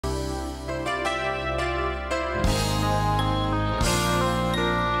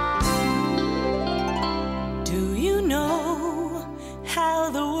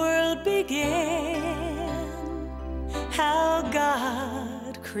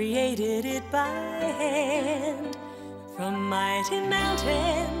created it by hand. From mighty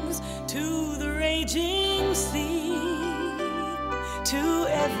mountains to the raging sea, to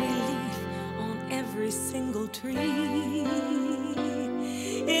every leaf on every single tree.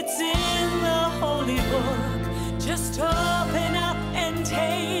 It's in the holy book. Just open up and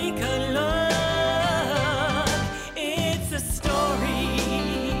take a look. It's a story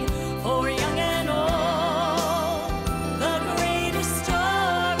for young and old, the greatest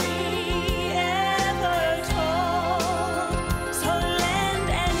story ever told. So lend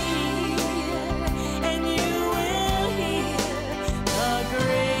an ear and you will hear the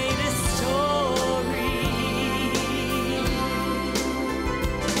greatest story.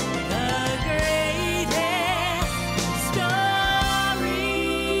 The greatest story.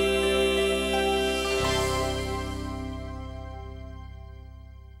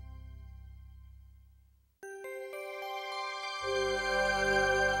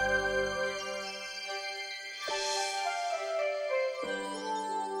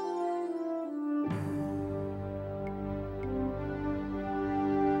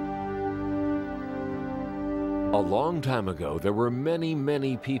 A long time ago, there were many,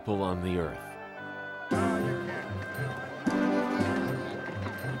 many people on the earth.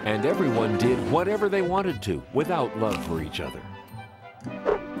 And everyone did whatever they wanted to without love for each other.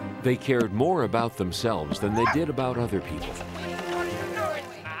 They cared more about themselves than they did about other people.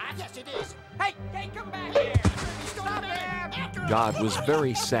 Yes, it is. Hey, come back here. Stop him. God was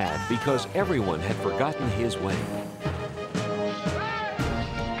very sad because everyone had forgotten his way.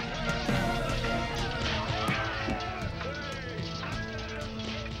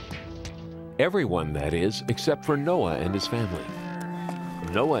 Everyone, that is, except for Noah and his family.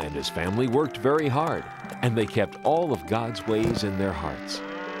 Noah and his family worked very hard, and they kept all of God's ways in their hearts.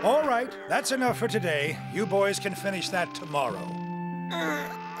 All right, that's enough for today. You boys can finish that tomorrow.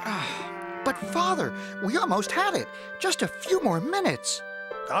 But Father, we almost had it. Just a few more minutes.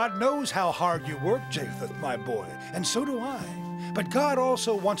 God knows how hard you work, Japheth, my boy, and so do I. But God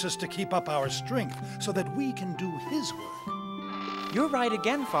also wants us to keep up our strength so that we can do His work. You're right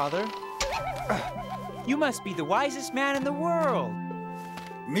again, Father. You must be the wisest man in the world.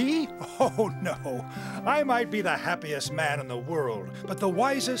 Me? Oh, no. I might be the happiest man in the world, but the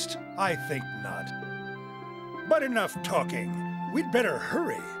wisest? I think not. But enough talking. We'd better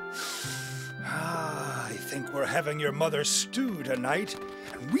hurry. I think we're having your mother's stew tonight.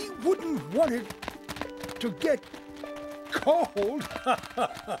 We wouldn't want it to get cold.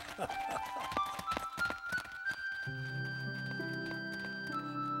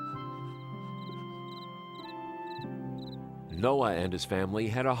 Noah and his family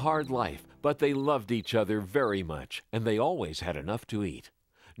had a hard life, but they loved each other very much, and they always had enough to eat.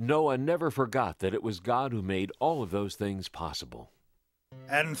 Noah never forgot that it was God who made all of those things possible.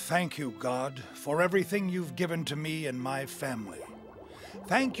 And thank you, God, for everything you've given to me and my family.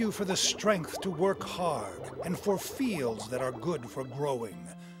 Thank you for the strength to work hard, and for fields that are good for growing,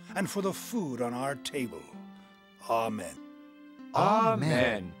 and for the food on our table. Amen.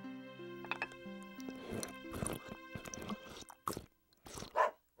 Amen.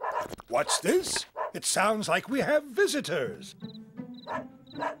 What's this? It sounds like we have visitors.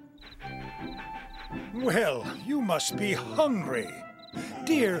 Well, you must be hungry.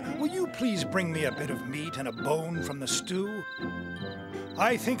 Dear, will you please bring me a bit of meat and a bone from the stew?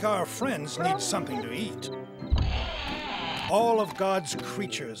 I think our friends need something to eat. All of God's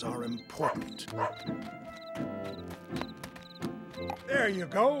creatures are important. There you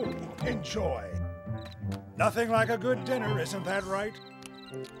go. Enjoy. Nothing like a good dinner, isn't that right?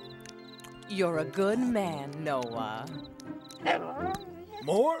 You're a good man, Noah.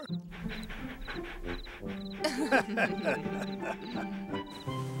 More?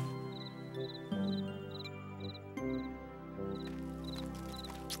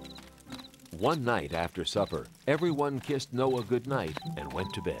 One night after supper, everyone kissed Noah good night and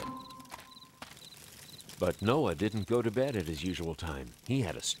went to bed. But Noah didn't go to bed at his usual time. He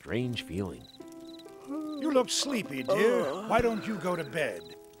had a strange feeling. You look sleepy, dear. Why don't you go to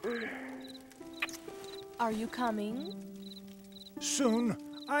bed? Are you coming? Soon.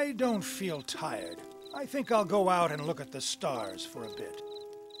 I don't feel tired. I think I'll go out and look at the stars for a bit.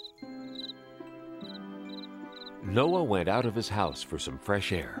 Noah went out of his house for some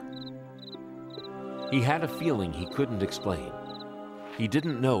fresh air. He had a feeling he couldn't explain. He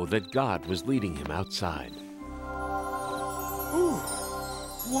didn't know that God was leading him outside. Ooh,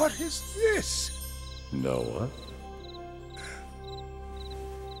 what is this? Noah?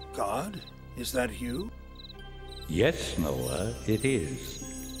 God, is that you? Yes, Noah, it is.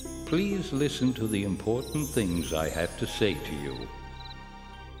 Please listen to the important things I have to say to you.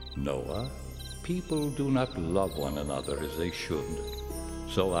 Noah, people do not love one another as they should.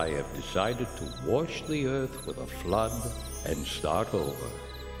 So I have decided to wash the earth with a flood and start over.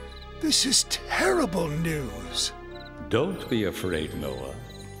 This is terrible news. Don't be afraid, Noah.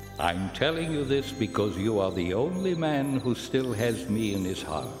 I'm telling you this because you are the only man who still has me in his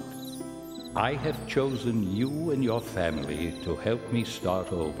heart. I have chosen you and your family to help me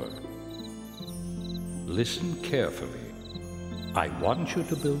start over. Listen carefully. I want you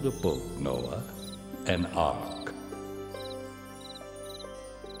to build a boat, Noah, an ark.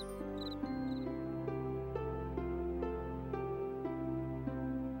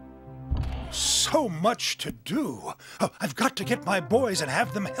 So much to do. Oh, I've got to get my boys and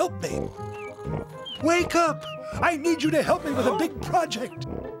have them help me. Wake up! I need you to help me with a big project.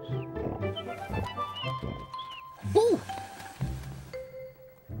 Ooh.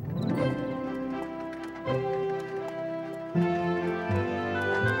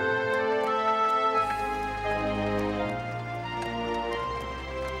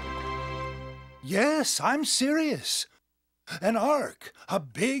 Yes, I'm serious. An ark. A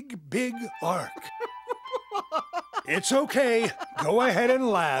big, big ark. It's okay. Go ahead and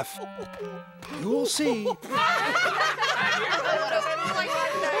laugh. You'll see.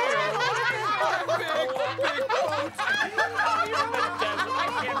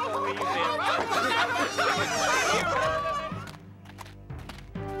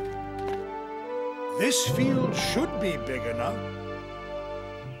 This field should be big enough.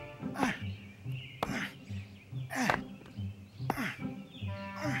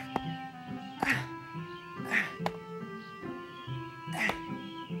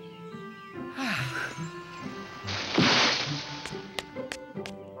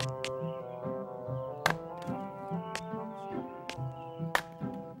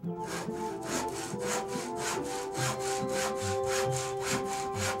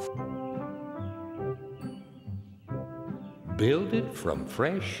 Build it from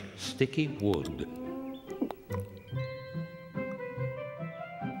fresh, sticky wood.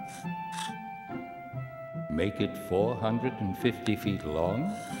 Make it 450 feet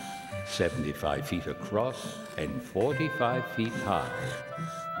long, 75 feet across, and 45 feet high.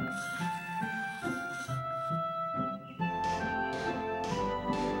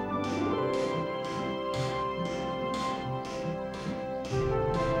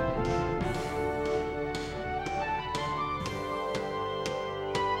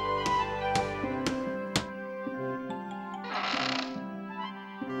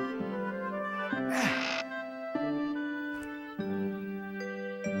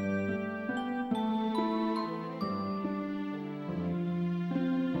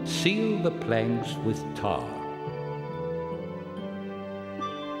 Seal the planks with tar.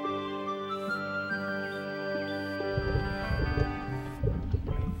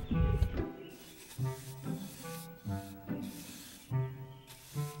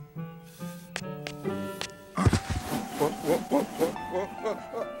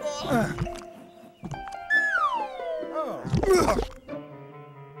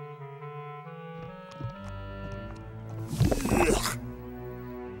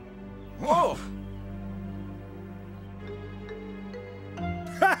 Whoa!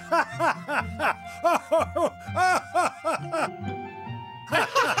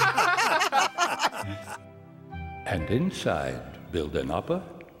 And inside, build an upper,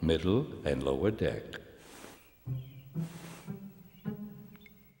 middle, and lower deck.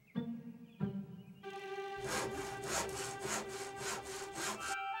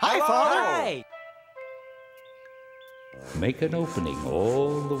 High five! Right. Make an opening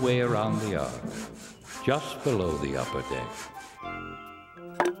all the way around the ark, just below the upper deck.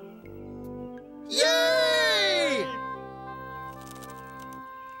 Yay!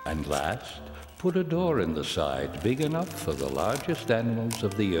 And last, put a door in the side big enough for the largest animals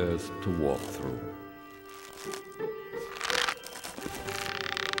of the earth to walk through.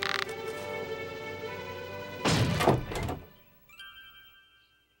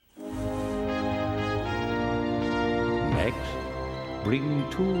 Next, bring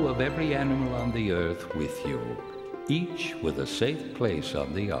 2 of every animal on the earth with you, each with a safe place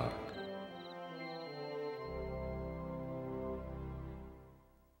on the ark.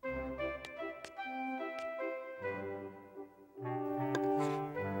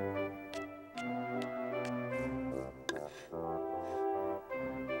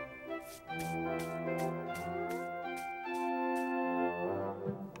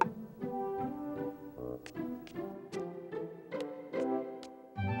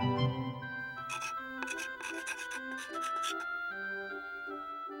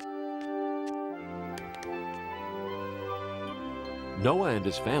 Noah and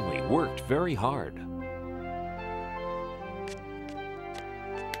his family worked very hard.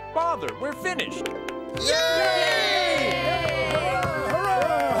 Father, we're finished.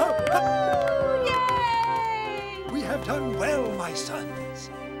 We have done well, my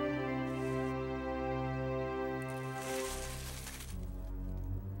sons.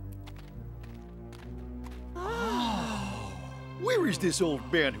 Where is this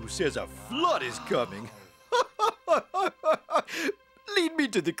old man who says a flood is coming? Lead me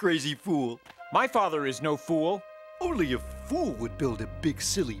to the crazy fool. My father is no fool. Only a fool would build a big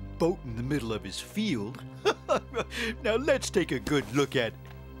silly boat in the middle of his field. Now let's take a good look at it.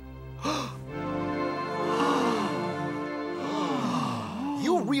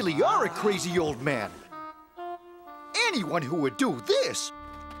 You really are a crazy old man. Anyone who would do this.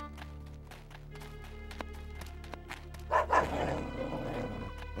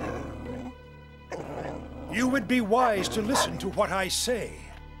 You would be wise to listen to what I say.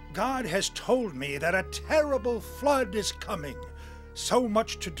 God has told me that a terrible flood is coming. So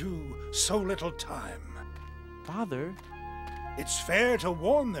much to do, so little time. Father? It's fair to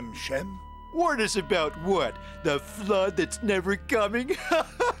warn them, Shem. Warn us about what? The flood that's never coming?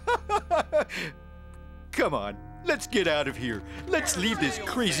 Come on, let's get out of here. Let's leave this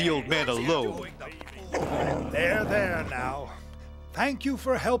crazy old man alone. There now. Thank you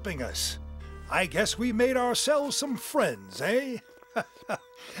for helping us. I guess we made ourselves some friends, eh?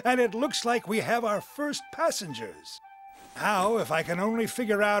 And it looks like we have our first passengers. Now, if I can only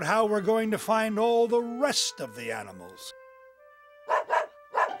figure out how we're going to find all the rest of the animals.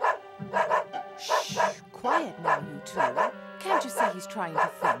 Shh, quiet now, you two. Can't you see he's trying to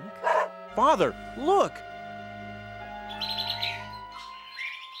think? Father, look!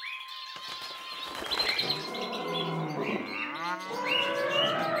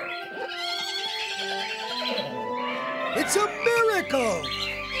 It's a miracle!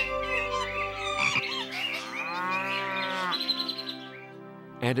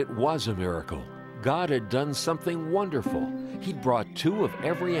 And it was a miracle. God had done something wonderful. He'd brought 2 of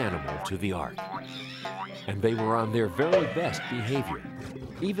every animal to the ark. And they were on their very best behavior.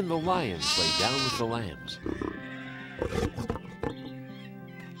 Even the lions lay down with the lambs.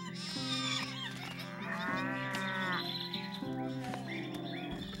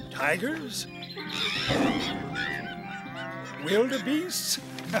 Tigers? Wildebeests?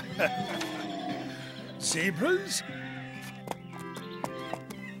 Zebras?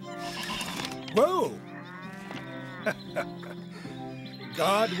 Whoa!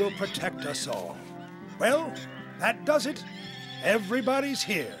 God will protect us all. Well, that does it. Everybody's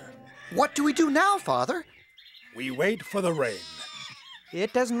here. What do we do now, Father? We wait for the rain.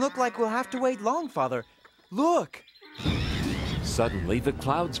 It doesn't look like we'll have to wait long, Father. Look! Suddenly, the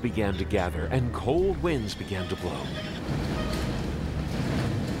clouds began to gather and cold winds began to blow.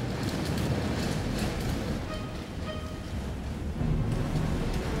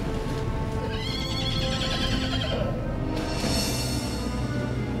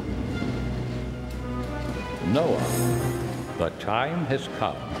 Noah, the time has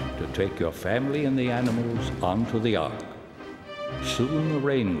come to take your family and the animals onto the ark. Soon the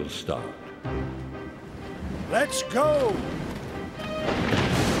rain will start. Let's go!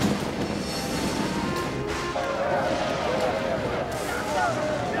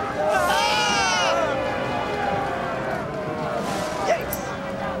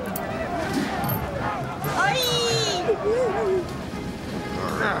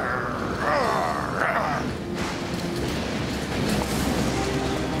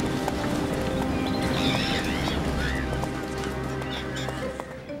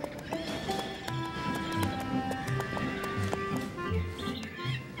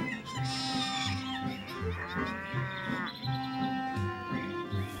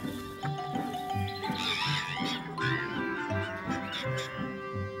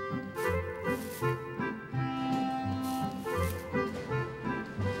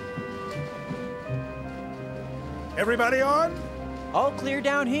 Everybody on? All clear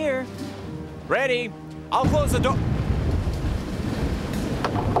down here. Ready. I'll close the door.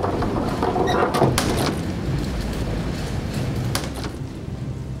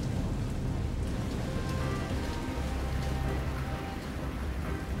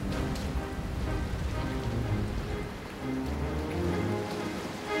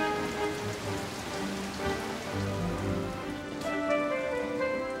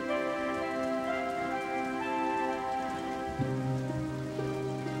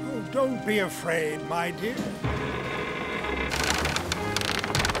 Don't be afraid, my dear.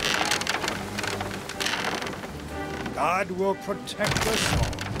 God will protect us all.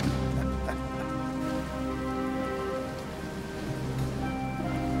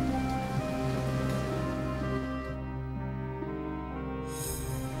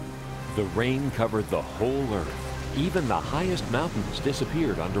 The rain covered the whole earth. Even the highest mountains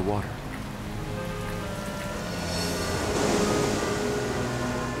disappeared underwater.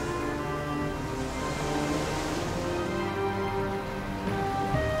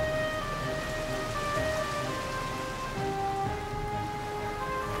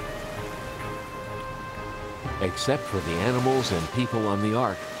 Except for the animals and people on the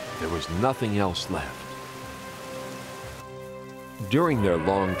ark, there was nothing else left. During their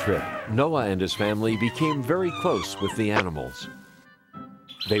long trip, Noah and his family became very close with the animals.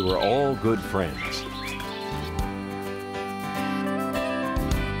 They were all good friends.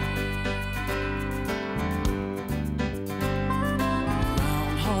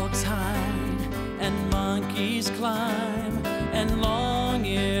 Groundhogs hide and monkeys climb and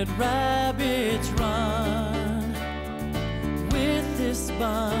long-eared rabbits run. With this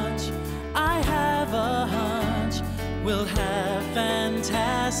bunch, I have a hunch we'll have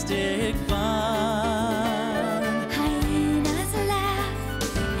fantastic fun. Hyenas laugh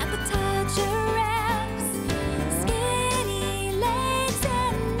at the tall giraffes, skinny legs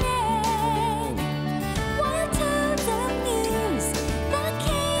and neck, while toads amuse the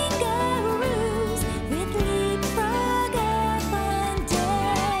kangaroos with leapfrog up on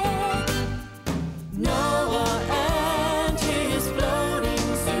deck. Noah and his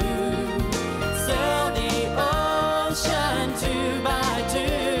floating zoo sail the ocean two by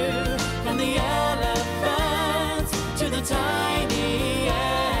two, from the elephants to the tiny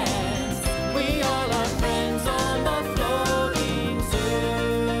ants. We all are friends on the floating zoo.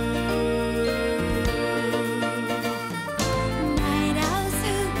 Night owls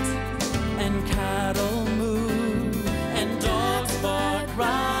hoot And cattle moo, and dogs bark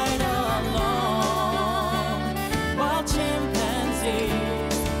right along, while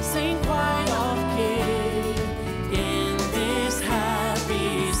chimpanzees sing quite off key in this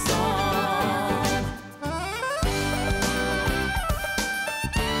happy song.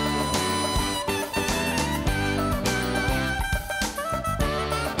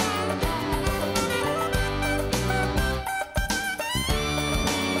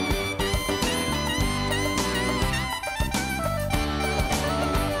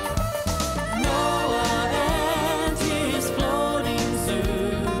 Noah and his floating zoo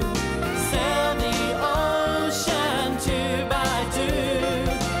sail the ocean two by two,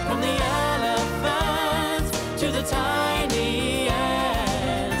 from the elephants to the tiny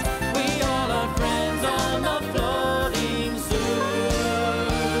ants. We all are friends on the floating zoo.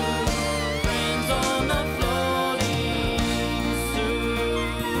 Friends on the floating zoo.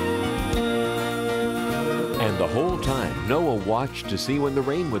 And the whole time, Noah watched to see when the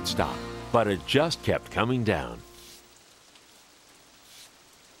rain would stop, but it just kept coming down.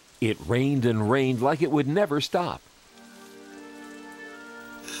 It rained and rained like it would never stop.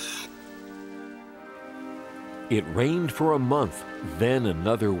 It rained for a month, then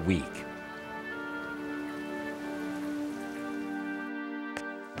another week.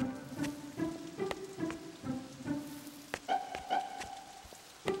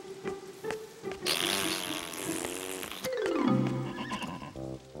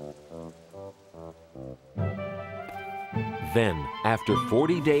 Then, after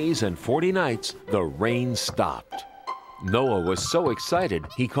 40 days and 40 nights, the rain stopped. Noah was so excited,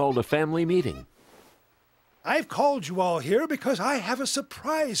 he called a family meeting. I've called you all here because I have a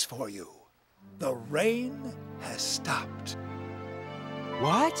surprise for you. The rain has stopped.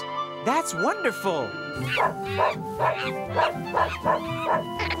 What? That's wonderful!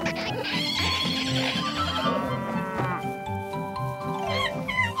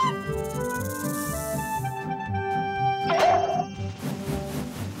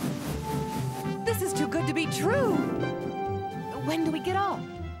 This is too good to be true. When do we get off?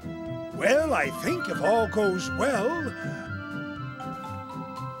 Well, I think if all goes well,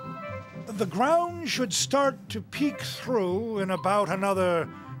 the ground should start to peek through in about another,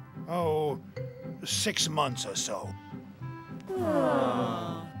 6 months or so.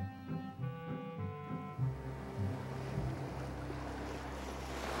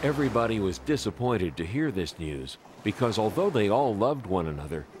 Everybody was disappointed to hear this news because although they all loved one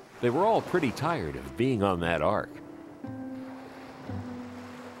another, they were all pretty tired of being on that ark.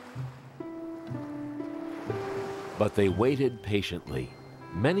 But they waited patiently.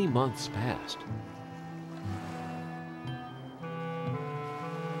 Many months passed.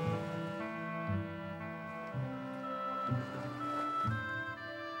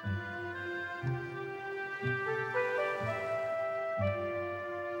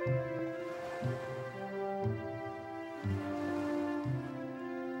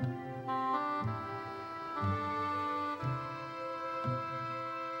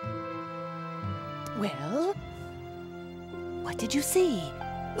 Well? What did you see?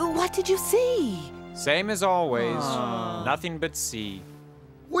 What did you see? Same as always. Nothing but sea.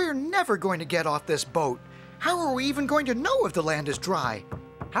 We're never going to get off this boat. How are we even going to know if the land is dry?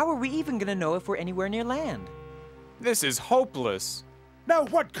 How are we even going to know if we're anywhere near land? This is hopeless. Now,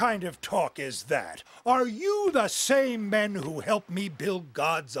 what kind of talk is that? Are you the same men who helped me build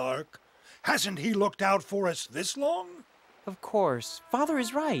God's ark? Hasn't he looked out for us this long? Of course. Father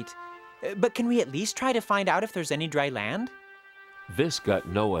is right. But can we at least try to find out if there's any dry land? This got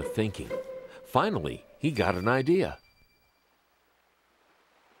Noah thinking. Finally, he got an idea.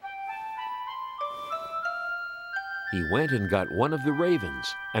 He went and got one of the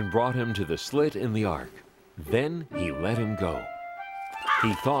ravens and brought him to the slit in the ark. Then he let him go.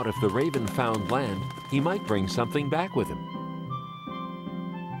 He thought if the raven found land, he might bring something back with him.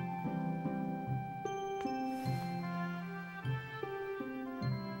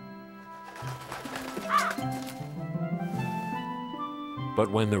 But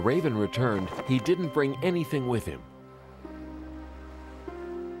when the raven returned, he didn't bring anything with him.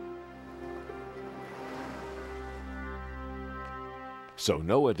 So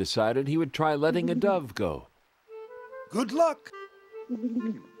Noah decided he would try letting a dove go. Good luck.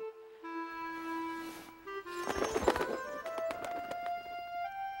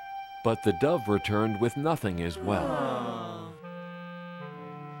 But the dove returned with nothing as well.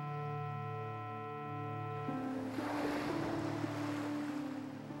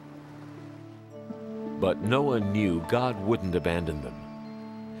 But Noah knew God wouldn't abandon them.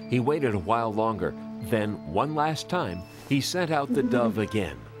 He waited a while longer. Then, one last time, he sent out the dove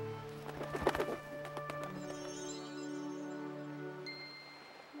again.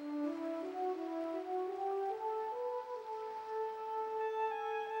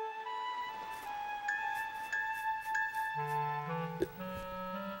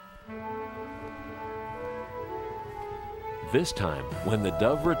 This time, when the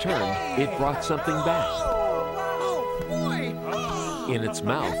dove returned, it brought something back. Oh, boy! In its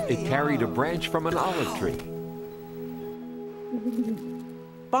mouth, it carried a branch from an olive tree.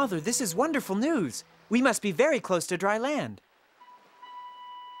 Father, this is wonderful news. We must be very close to dry land.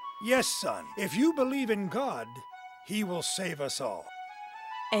 Yes, son. If you believe in God, he will save us all.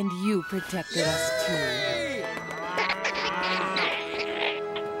 And you protected us too.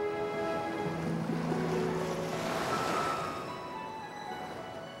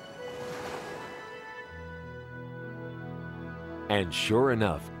 And sure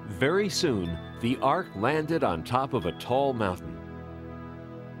enough, very soon, the ark landed on top of a tall mountain.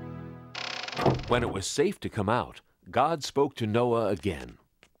 When it was safe to come out, God spoke to Noah again.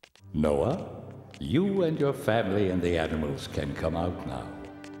 Noah, you and your family and the animals can come out now.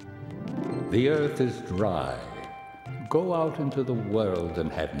 The earth is dry. Go out into the world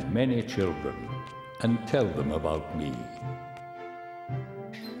and have many children, and tell them about me.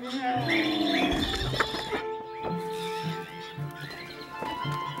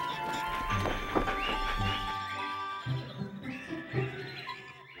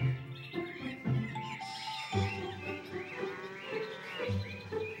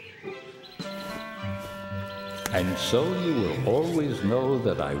 And so you will always know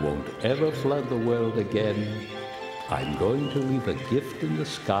that I won't ever flood the world again. I'm going to leave a gift in the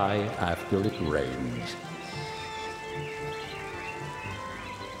sky after it rains.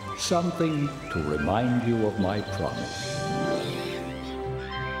 Something to remind you of my promise.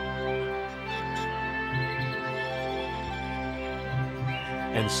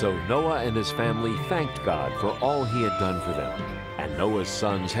 And so Noah and his family thanked God for all he had done for them. And Noah's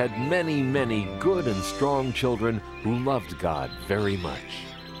sons had many, many good and strong children who loved God very much.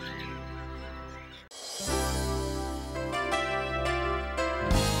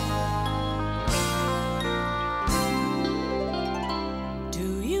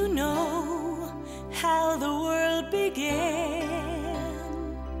 Do you know how the world began?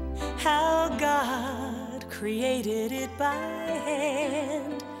 How God created it by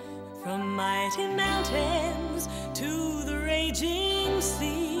hand? From mighty mountains to the raging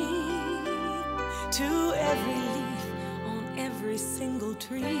sea, to every leaf on every single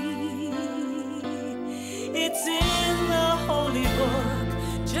tree. It's in the holy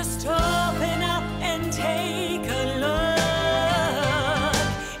book. Just open up and take a look.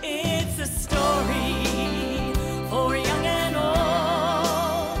 It's a story for young and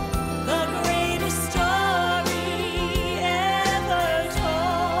old, the greatest story ever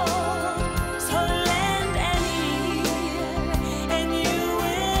told. So lend an ear and you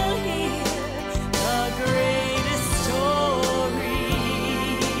will hear the greatest story.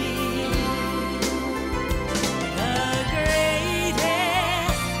 The greatest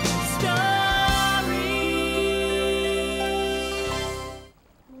story.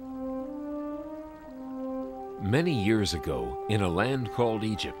 years ago, in a land called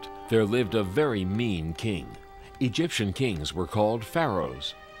Egypt, there lived a very mean king. Egyptian kings were called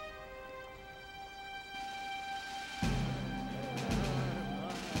pharaohs.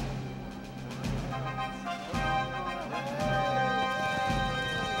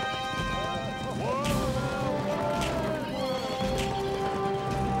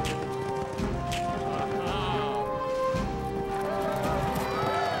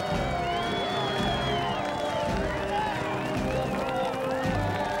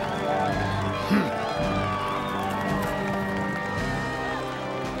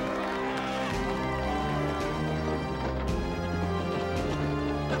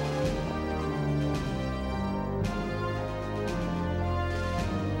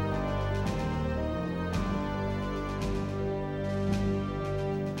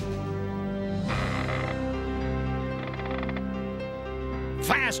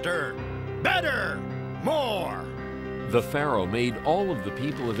 Faster! Better! More! The Pharaoh made all of the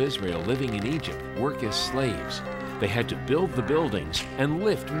people of Israel living in Egypt work as slaves. They had to build the buildings and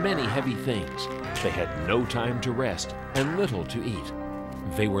lift many heavy things. They had no time to rest and little to eat.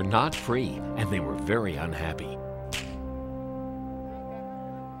 They were not free, and they were very unhappy.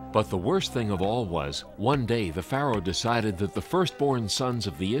 But the worst thing of all was, one day the Pharaoh decided that the firstborn sons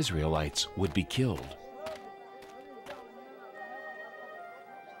of the Israelites would be killed.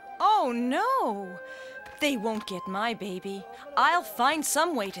 Oh no! They won't get my baby. I'll find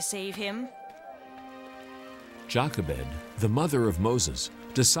some way to save him. Jochebed, the mother of Moses,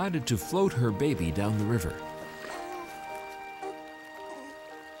 decided to float her baby down the river.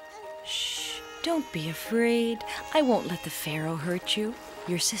 Shh, don't be afraid. I won't let the Pharaoh hurt you.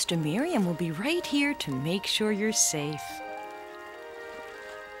 Your sister Miriam will be right here to make sure you're safe.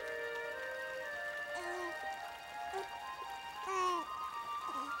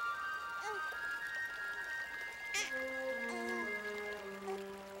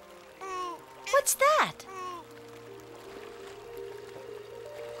 What's that?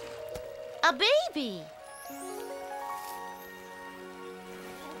 A baby.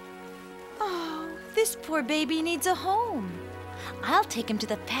 Oh, this poor baby needs a home. I'll take him to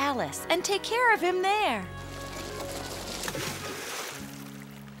the palace and take care of him there.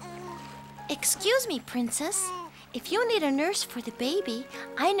 Excuse me, Princess. If you need a nurse for the baby,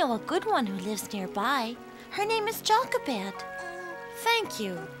 I know a good one who lives nearby. Her name is Jochebed. Thank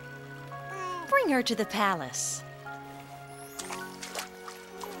you. Bring her to the palace.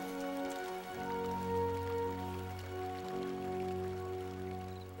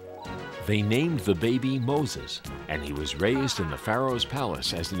 They named the baby Moses, and he was raised in the Pharaoh's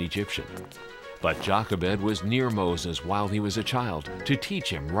palace as an Egyptian. But Jochebed was near Moses while he was a child to teach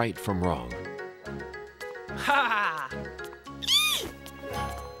him right from wrong. Ha!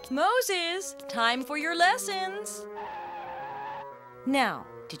 Moses, time for your lessons. Now,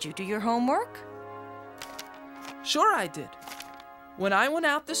 did you do your homework? Sure I did. When I went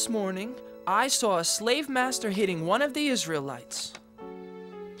out this morning, I saw a slave master hitting one of the Israelites.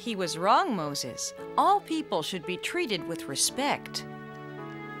 He was wrong, Moses. All people should be treated with respect.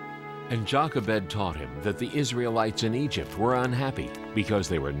 And Jochebed taught him that the Israelites in Egypt were unhappy because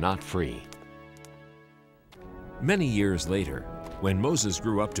they were not free. Many years later, when Moses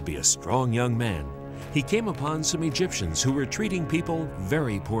grew up to be a strong young man, he came upon some Egyptians who were treating people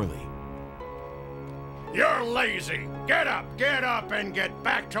very poorly. You're lazy! Get up, and get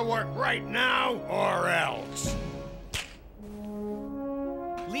back to work right now, or else!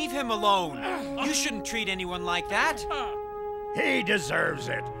 Leave him alone. You shouldn't treat anyone like that. He deserves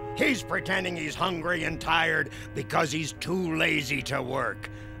it. He's pretending he's hungry and tired because he's too lazy to work.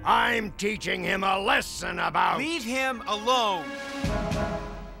 I'm teaching him a lesson about... Leave him alone.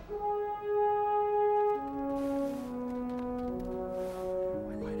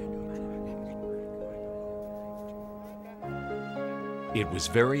 It was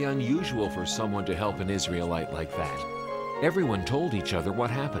very unusual for someone to help an Israelite like that. Everyone told each other what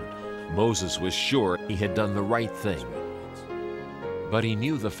happened. Moses was sure he had done the right thing. But he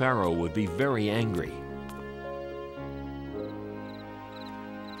knew the Pharaoh would be very angry.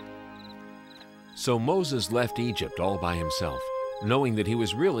 So Moses left Egypt all by himself, knowing that he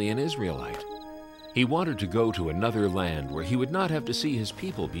was really an Israelite. He wanted to go to another land where he would not have to see his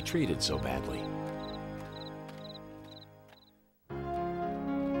people be treated so badly.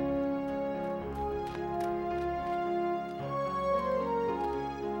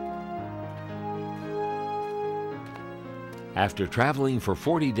 After traveling for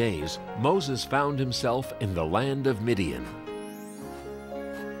 40 days, Moses found himself in the land of Midian.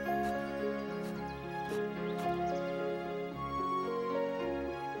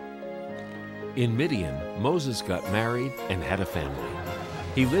 In Midian, Moses got married and had a family.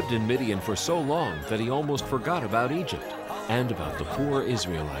 He lived in Midian for so long that he almost forgot about Egypt and about the poor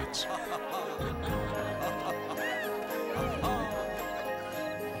Israelites.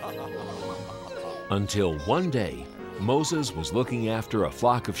 Until one day, Moses was looking after a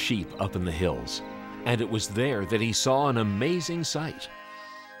flock of sheep up in the hills, and it was there that he saw an amazing sight.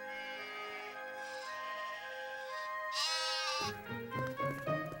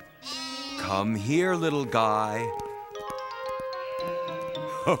 Come here, little guy.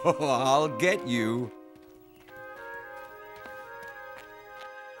 I'll get you.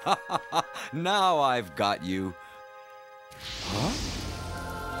 Now I've got you.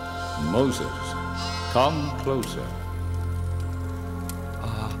 Huh? Moses, come closer.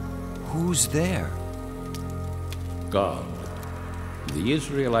 Who's there? God. The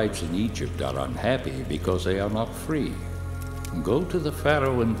Israelites in Egypt are unhappy because they are not free. Go to the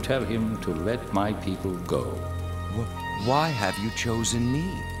Pharaoh and tell him to let my people go. Why have you chosen me?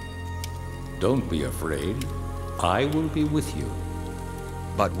 Don't be afraid. I will be with you.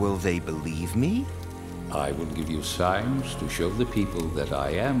 But will they believe me? I will give you signs to show the people that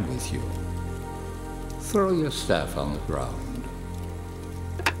I am with you. Throw your staff on the ground.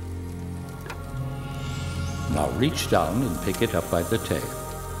 Now reach down and pick it up by the tail.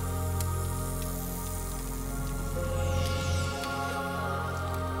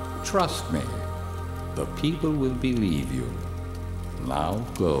 Trust me, the people will believe you. Now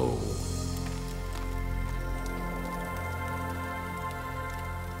go.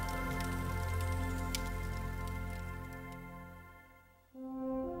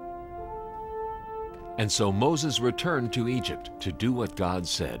 And so Moses returned to Egypt to do what God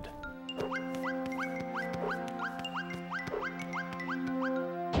said.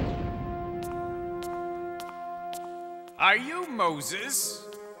 Are you Moses?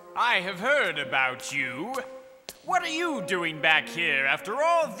 I have heard about you. What are you doing back here after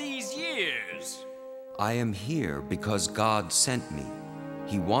all these years? I am here because God sent me.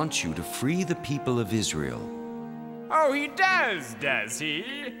 He wants you to free the people of Israel. Oh, he does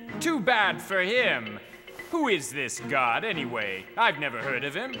he? Too bad for him. Who is this God, anyway? I've never heard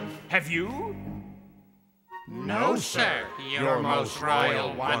of him. Have you? No, sir, your most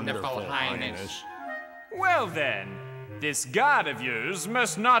royal, wonderful highness. Well then, this God of yours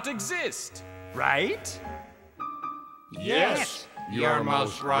must not exist, right? Yes, your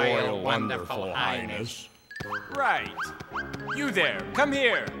most royal, wonderful highness. Right. You there, come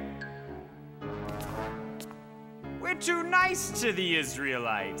here. We're too nice to the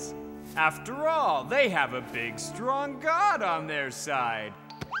Israelites. After all, they have a big, strong God on their side.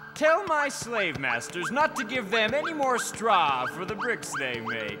 Tell my slave masters not to give them any more straw for the bricks they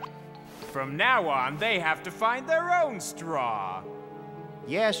make. From now on, they have to find their own straw.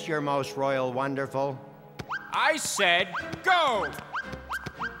 Yes, your most royal, wonderful. I said go!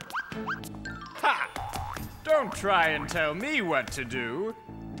 Ha! Don't try and tell me what to do.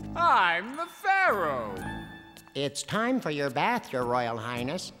 I'm the Pharaoh. It's time for your bath, your royal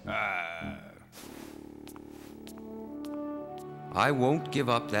highness. I won't give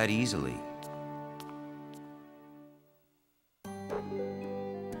up that easily.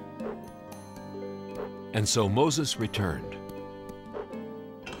 And so Moses returned.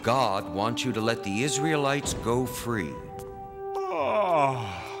 God wants you to let the Israelites go free. Oh,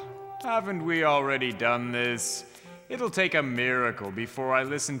 haven't we already done this? It'll take a miracle before I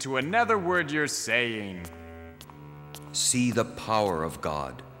listen to another word you're saying. See the power of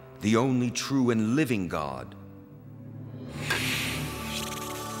God, the only true and living God.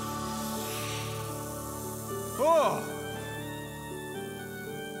 Oh!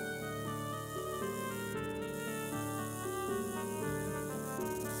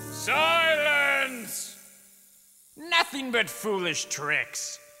 Silence! Nothing but foolish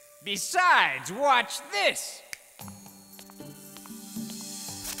tricks. Besides, watch this.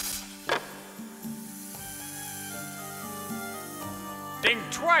 Think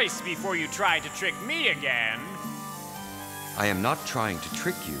twice before you try to trick me again. I am not trying to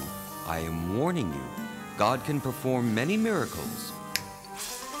trick you. I am warning you. God can perform many miracles.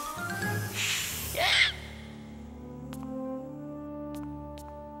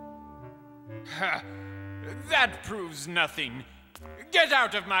 That proves nothing. Get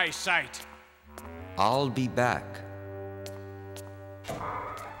out of my sight. I'll be back.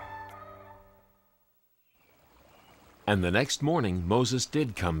 And the next morning, Moses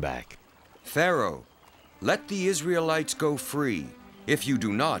did come back. Pharaoh, let the Israelites go free. If you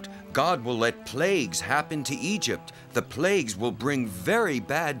do not, God will let plagues happen to Egypt. The plagues will bring very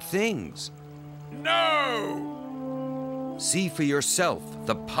bad things. No! See for yourself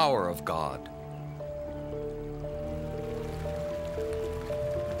the power of God.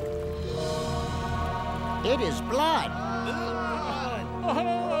 It is blood.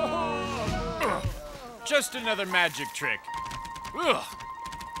 Just another magic trick. Ugh.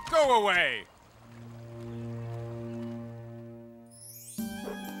 Go away.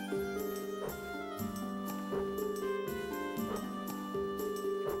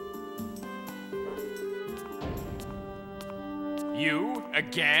 You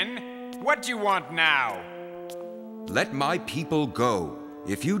again? What do you want now? Let my people go.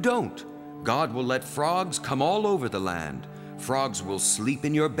 If you don't, God will let frogs come all over the land. Frogs will sleep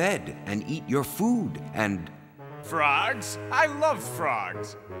in your bed and eat your food and... Frogs? I love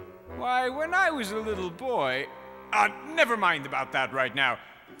frogs. Why, when I was a little boy... never mind about that right now.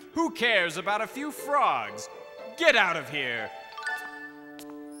 Who cares about a few frogs? Get out of here.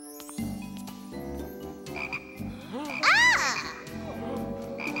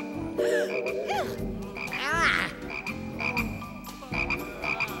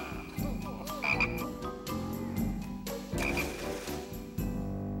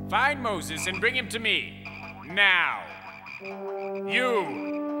 Find Moses and bring him to me. Now.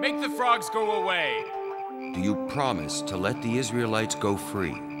 You, make the frogs go away. Do you promise to let the Israelites go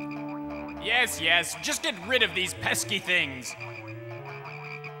free? Yes, yes, just get rid of these pesky things.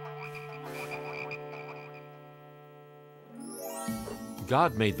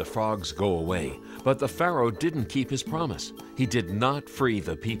 God made the frogs go away, but the Pharaoh didn't keep his promise. He did not free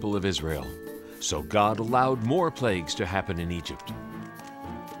the people of Israel. So God allowed more plagues to happen in Egypt.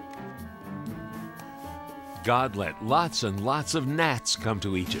 God let lots and lots of gnats come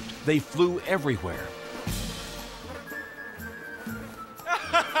to Egypt. They flew everywhere.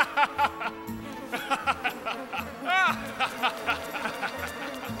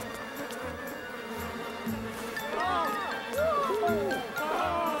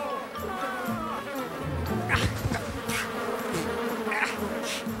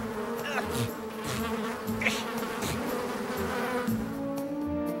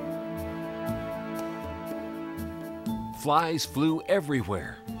 Flies flew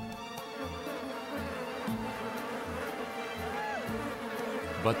everywhere.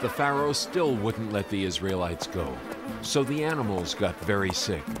 But the Pharaoh still wouldn't let the Israelites go, so the animals got very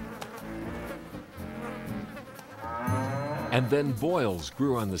sick. And then boils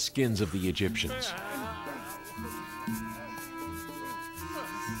grew on the skins of the Egyptians.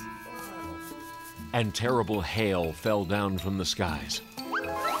 And terrible hail fell down from the skies.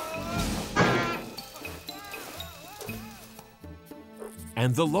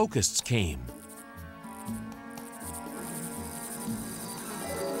 And the locusts came.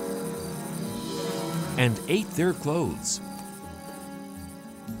 And ate their clothes.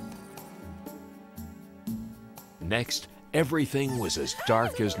 Next, everything was as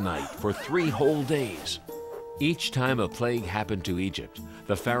dark as night for 3 whole days. Each time a plague happened to Egypt,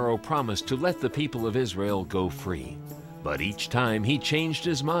 the Pharaoh promised to let the people of Israel go free. But each time he changed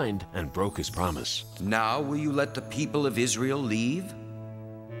his mind and broke his promise. Now will you let the people of Israel leave?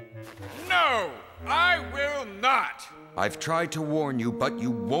 No, I will not. I've tried to warn you, but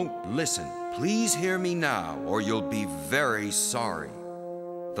you won't listen. Please hear me now, or you'll be very sorry.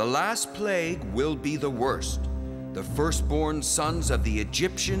 The last plague will be the worst. The firstborn sons of the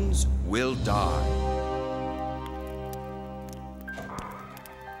Egyptians will die.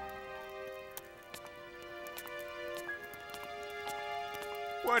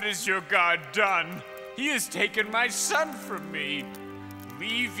 What has your God done? He has taken my son from me.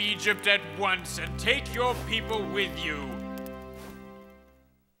 Leave Egypt at once and take your people with you.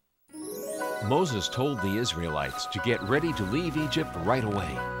 Moses told the Israelites to get ready to leave Egypt right away.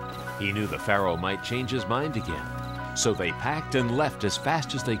 He knew the Pharaoh might change his mind again, so they packed and left as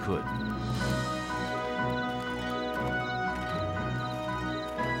fast as they could.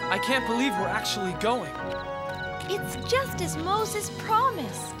 I can't believe we're actually going. It's just as Moses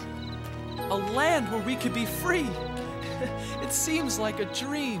promised. A land where we could be free. It seems like a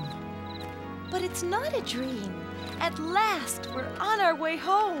dream. But it's not a dream. At last, we're on our way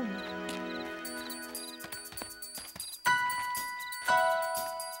home.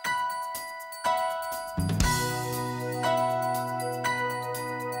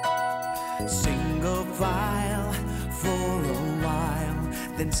 Single file for a while,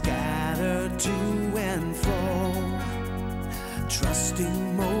 then scatter to and fro.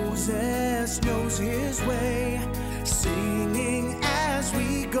 Trusting Moses knows his way, singing as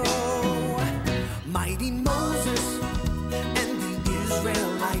we go. Mighty Moses and the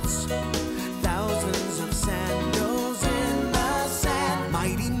Israelites, thousands of sandals in the sand.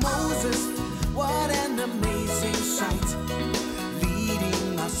 Mighty Moses, what an amazing sight,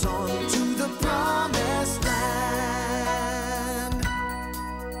 leading us on to the promised land.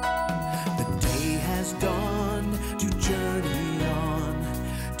 The day has dawned.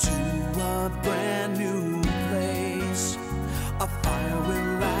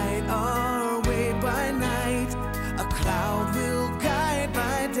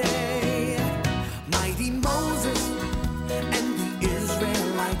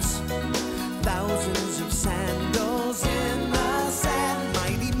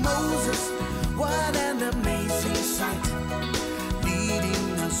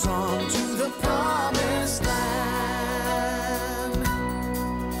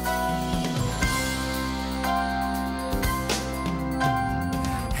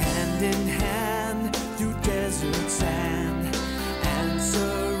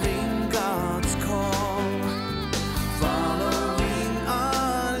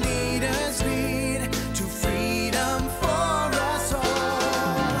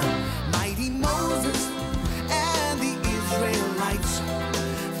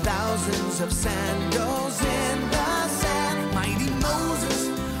 thousands of sandals in the sand. Mighty Moses,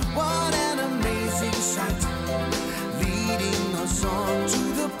 what an amazing sight, leading us on to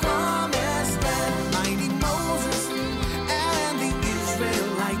the promised land. Mighty Moses and the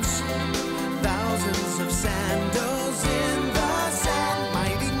Israelites, thousands of sandals in the sand.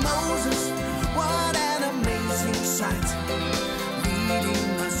 Mighty Moses, what an amazing sight,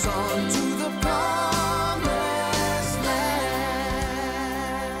 leading us on to the promised land.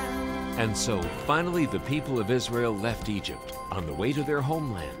 And so, finally, the people of Israel left Egypt on the way to their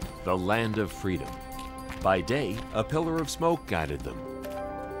homeland, the land of freedom. By day, a pillar of smoke guided them.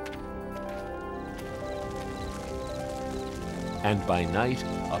 And by night,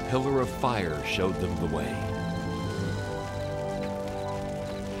 a pillar of fire showed them the way.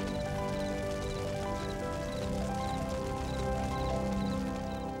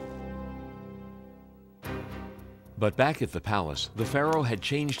 But back at the palace, the Pharaoh had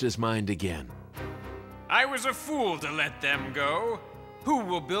changed his mind again. I was a fool to let them go. Who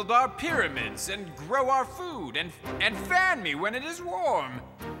will build our pyramids and grow our food and fan me when it is warm?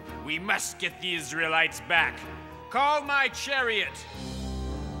 We must get the Israelites back. Call my chariot.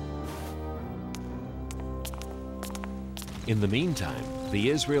 In the meantime,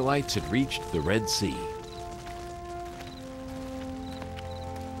 the Israelites had reached the Red Sea.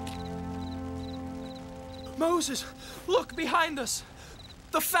 Moses, look behind us!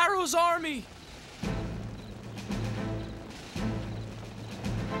 The Pharaoh's army!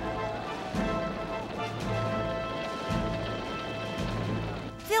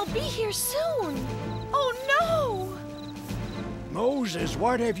 They'll be here soon. Oh no! Moses,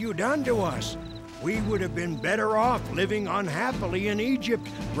 what have you done to us? We would have been better off living unhappily in Egypt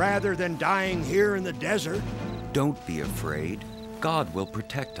rather than dying here in the desert. Don't be afraid. God will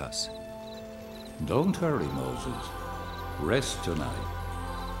protect us. Don't hurry, Moses. Rest tonight.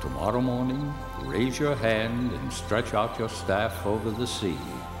 Tomorrow morning, raise your hand and stretch out your staff over the sea.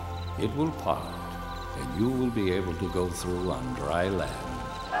 It will part, and you will be able to go through on dry land.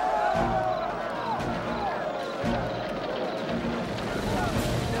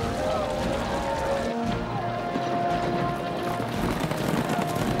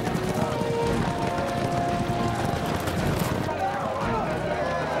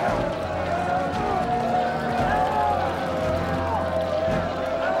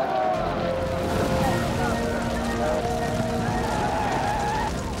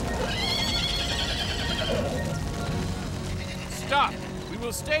 Stop! We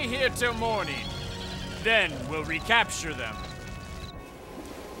will stay here till morning. Then we'll recapture them.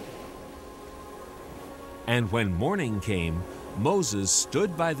 And when morning came, Moses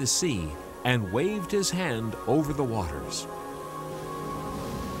stood by the sea and waved his hand over the waters.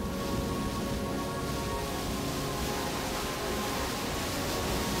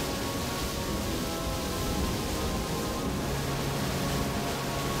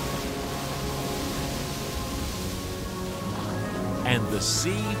 And the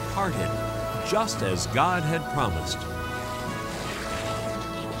sea parted, just as God had promised.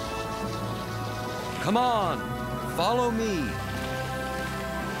 Come on, follow me.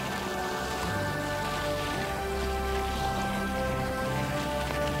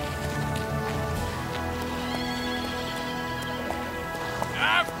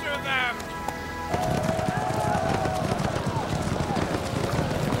 After them!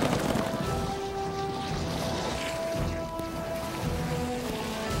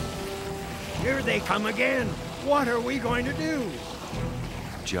 Here they come again. What are we going to do?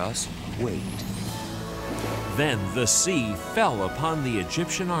 Just wait. Then the sea fell upon the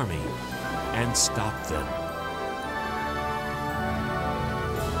Egyptian army and stopped them.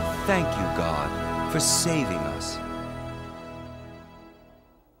 Thank you, God, for saving us.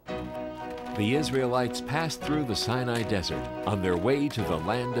 The Israelites passed through the Sinai Desert on their way to the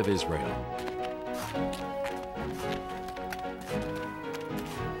land of Israel.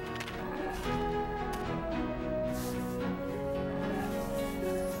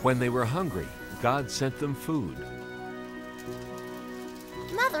 When they were hungry, God sent them food.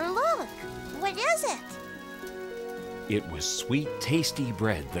 Mother, look! What is it? It was sweet, tasty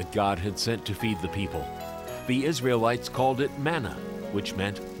bread that God had sent to feed the people. The Israelites called it manna, which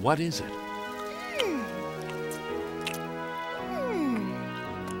meant, "What is it?"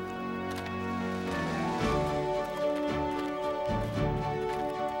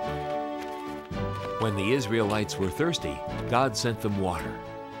 When the Israelites were thirsty, God sent them water.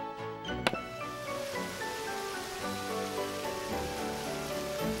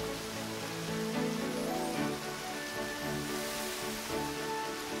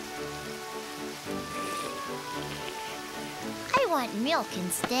 I want milk. milk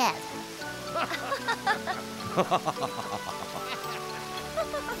instead.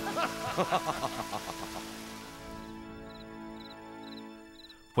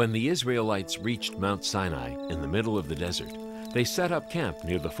 When the Israelites reached Mount Sinai in the middle of the desert, they set up camp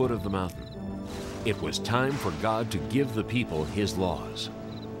near the foot of the mountain. It was time for God to give the people His laws.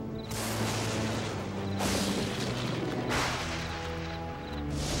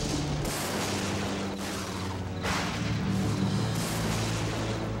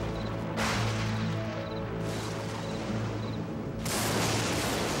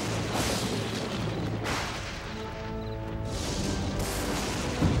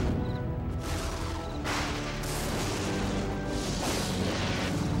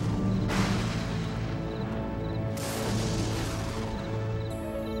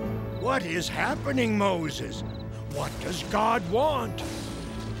 What is happening, Moses? What does God want?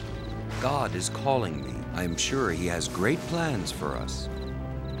 God is calling me. I am sure He has great plans for us.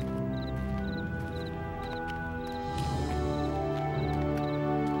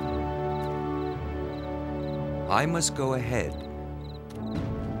 I must go ahead.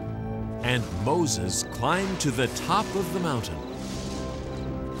 And Moses climbed to the top of the mountain.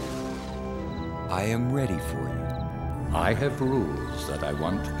 I am ready for you. I have rules that I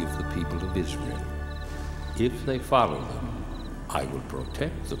want to give the people of Israel. If they follow them, I will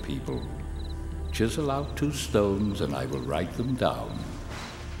protect the people. Chisel out 2 stones and I will write them down.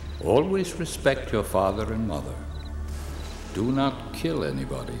 Always respect your father and mother. Do not kill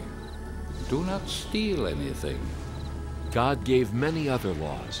anybody. Do not steal anything. God gave many other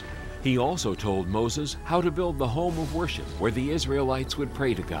laws. He also told Moses how to build the home of worship where the Israelites would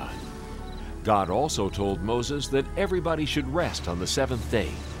pray to God. God also told Moses that everybody should rest on the 7th day,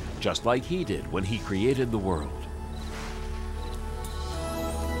 just like He did when He created the world.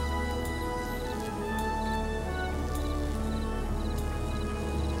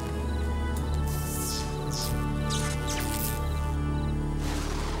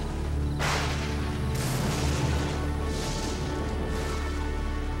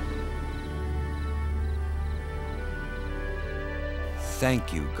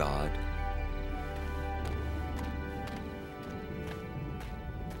 Thank you, God.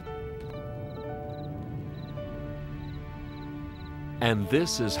 And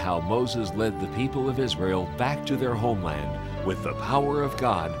this is how Moses led the people of Israel back to their homeland with the power of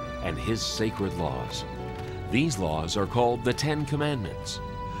God and His sacred laws. These laws are called the 10 Commandments.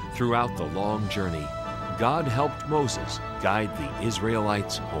 Throughout the long journey, God helped Moses guide the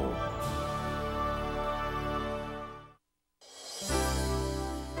Israelites home.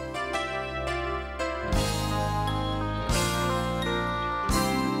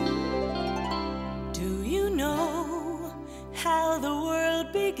 Do you know how the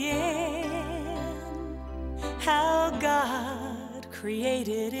world began? How God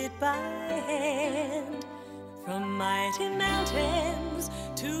created it by hand? From mighty mountains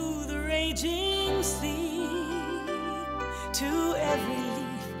to the raging sea, to every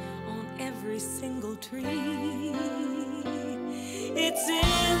leaf on every single tree. It's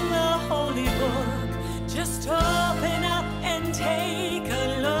in the holy book. Just open up and take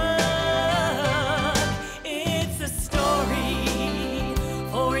a look. It's a story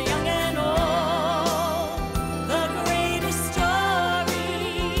for young and old, the greatest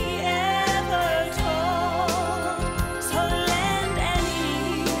story ever told. So lend an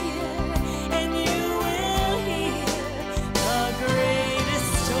ear and you will hear the greatest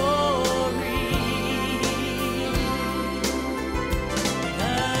story.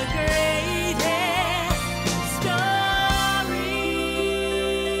 The greatest story.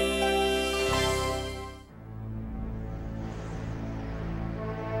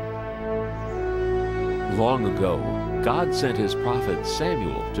 Long ago, God sent His prophet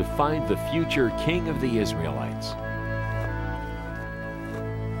Samuel to find the future king of the Israelites.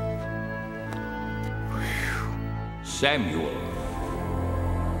 Samuel,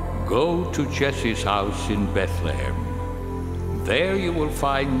 go to Jesse's house in Bethlehem. There you will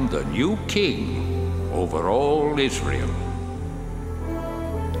find the new king over all Israel.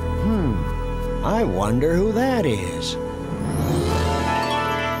 I wonder who that is.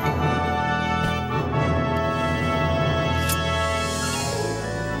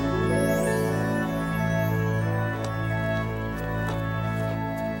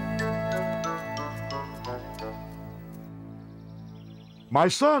 My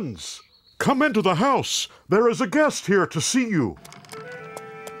sons, come into the house. There is a guest here to see you.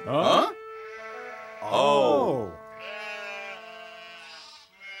 Huh? Oh.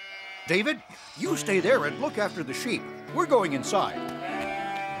 David, you stay there and look after the sheep. We're going inside.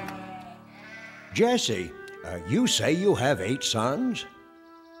 Jesse, You say you have 8 sons?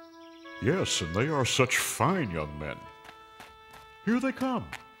 Yes, and they are such fine young men. Here they come.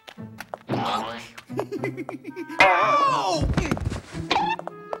 Oh!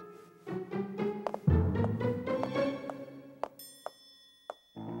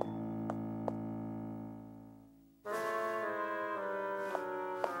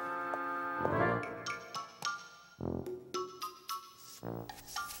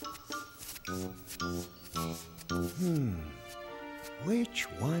 Which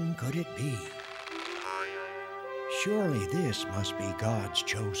one could it be? Surely this must be God's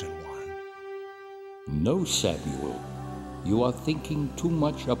chosen one. No, Samuel. You are thinking too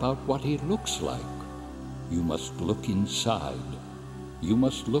much about what he looks like. You must look inside. You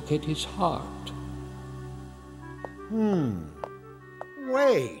must look at his heart.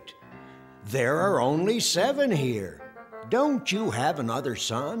 Wait. There are only 7 here. Don't you have another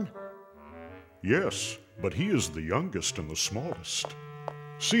son? Yes, but he is the youngest and the smallest.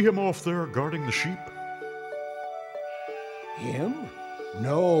 See him off there guarding the sheep? Him?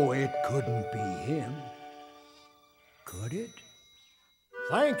 No, it couldn't be him. Could it?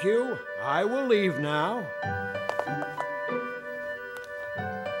 Thank you. I will leave now.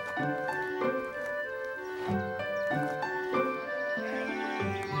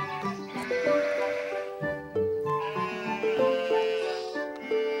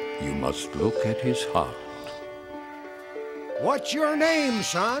 You must look at his heart. What's your name,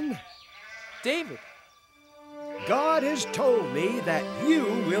 son? David. God has told me that you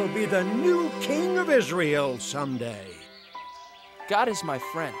will be the new king of Israel someday. God is my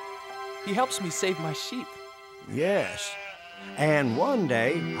friend. He helps me save my sheep. Yes, and one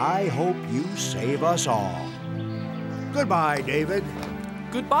day I hope you save us all. Goodbye, David.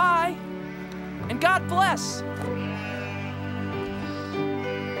 Goodbye, and God bless.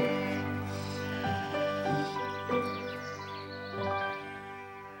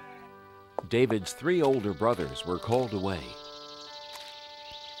 David's 3 older brothers were called away.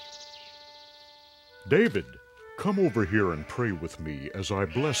 David, come over here and pray with me as I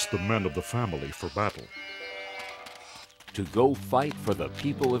bless the men of the family for battle. To go fight for the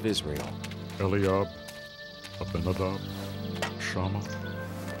people of Israel. Eliab, Abinadab, Shammah,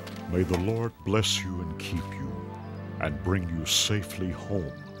 may the Lord bless you and keep you, and bring you safely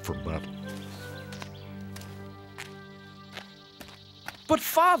home from battle. But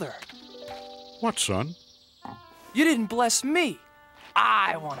Father! What, son? You didn't bless me.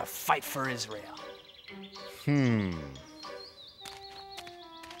 I want to fight for Israel.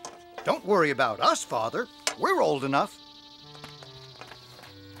 Don't worry about us, Father. We're old enough.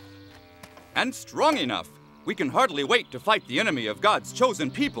 And strong enough. We can hardly wait to fight the enemy of God's chosen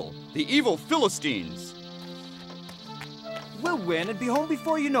people, the evil Philistines. We'll win and be home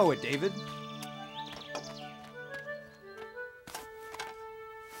before you know it, David.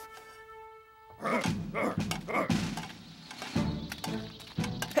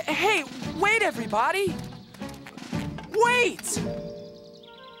 Hey, wait, everybody! Wait!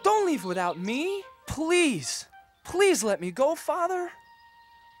 Don't leave without me. Please. Please let me go, Father.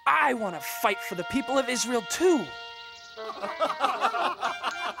 I want to fight for the people of Israel, too.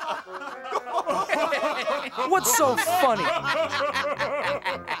 What's so funny?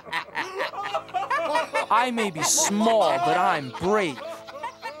 I may be small, but I'm brave.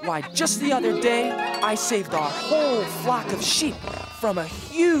 Why, just the other day, I saved our whole flock of sheep from a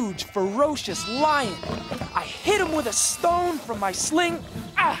huge, ferocious lion. I hit him with a stone from my sling,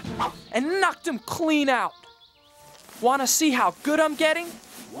 and knocked him clean out. Want to see how good I'm getting?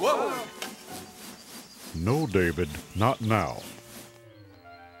 Whoa! No, David, not now.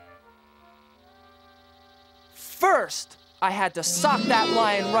 First, I had to sock that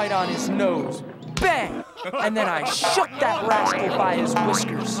lion right on his nose. Bang! And then I shook that rascal by his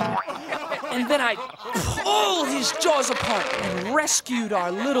whiskers. And then I pulled his jaws apart and rescued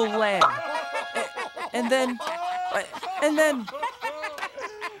our little lamb. And then...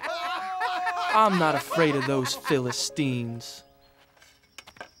 I'm not afraid of those Philistines.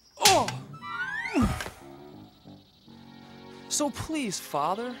 Oh! So please,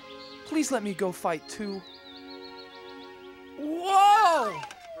 Father, please let me go fight too. Whoa!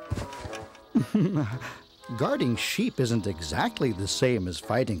 Guarding sheep isn't exactly the same as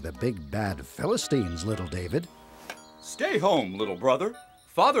fighting the big bad Philistines, little David. Stay home, little brother.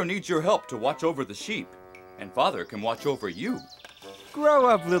 Father needs your help to watch over the sheep, and Father can watch over you. Grow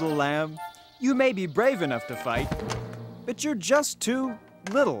up, little lamb. You may be brave enough to fight, but you're just too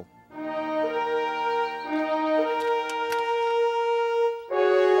little.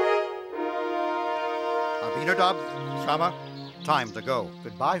 Abinadab, Shammah, time to go.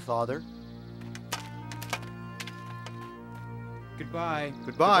 Goodbye, Father. Goodbye.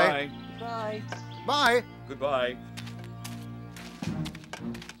 Goodbye. Goodbye. Bye. Goodbye.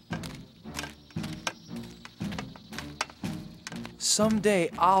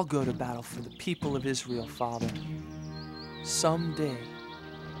 Someday I'll go to battle for the people of Israel, Father. Someday.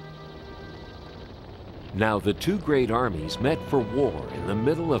 Now the two great armies met for war in the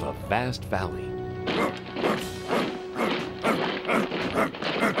middle of a vast valley.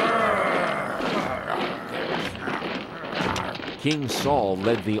 King Saul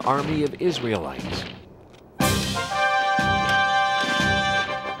led the army of Israelites.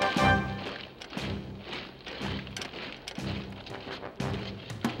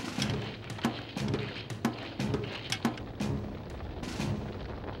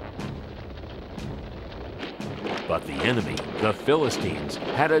 But the enemy, the Philistines,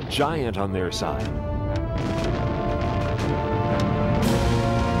 had a giant on their side.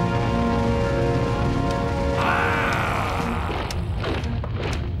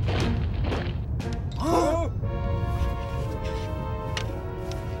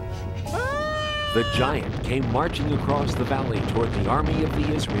 The giant came marching across the valley toward the army of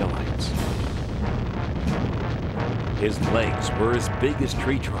the Israelites. His legs were as big as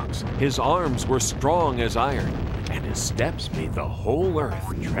tree trunks, his arms were strong as iron, and his steps made the whole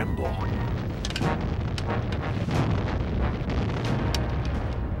earth tremble.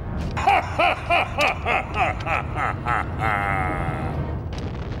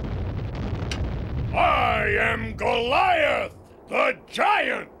 I am Goliath, the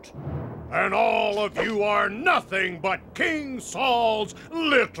giant! And all of you are nothing but King Saul's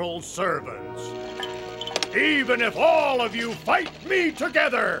little servants. Even if all of you fight me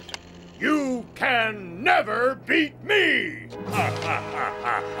together, you can never beat me!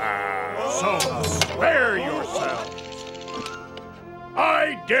 So spare yourselves.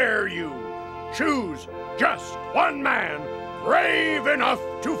 I dare you, choose just one man brave enough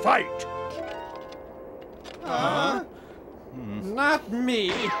to fight. Not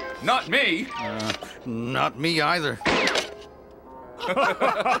me. Not me. Not me either.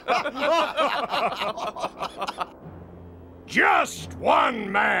 Just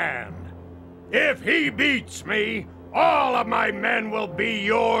one man. If he beats me, all of my men will be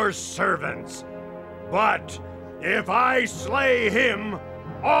your servants. But if I slay him,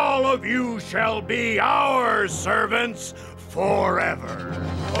 all of you shall be our servants forever.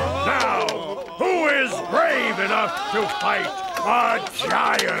 Now, who is brave enough to fight a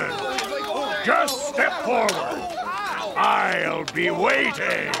giant? Just step forward. I'll be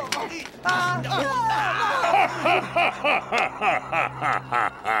waiting.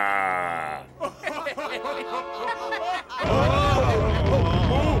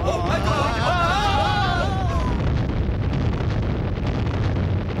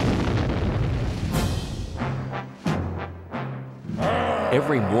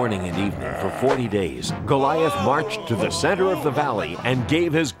 Every morning and evening for 40 days, Goliath marched to the center of the valley and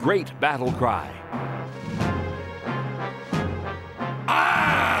gave his great battle cry.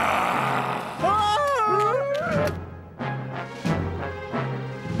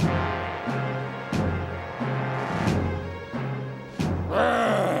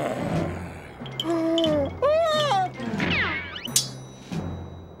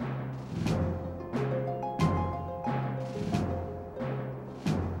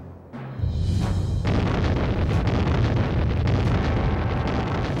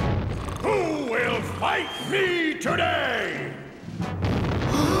 Fight me today!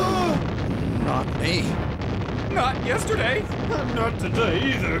 Not me. Not yesterday. Not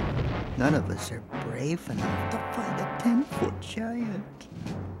today either. None of us are brave enough to fight a 10-foot giant.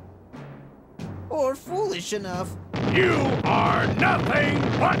 Or foolish enough. You are nothing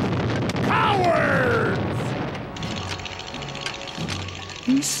but cowards!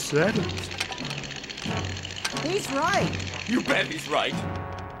 He said it. He's right. You bet he's right.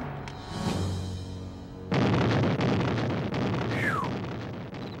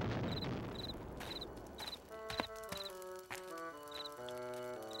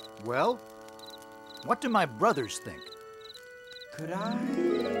 Well, what do my brothers think? Could I?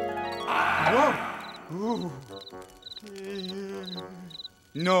 Whoa!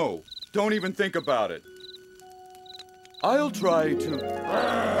 No, don't even think about it. I'll try to...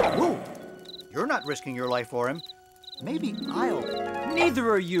 Whoa! You're not risking your life for him. Maybe I'll... Neither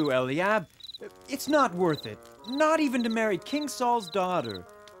are you, Eliab. It's not worth it. Not even to marry King Saul's daughter.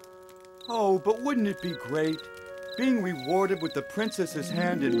 Oh, but wouldn't it be great? Being rewarded with the princess's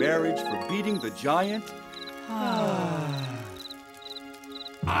hand in marriage for beating the giant?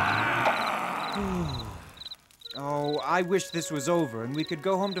 Oh, I wish this was over and we could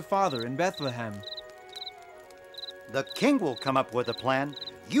go home to Father in Bethlehem. The king will come up with a plan.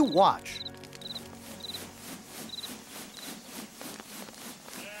 You watch.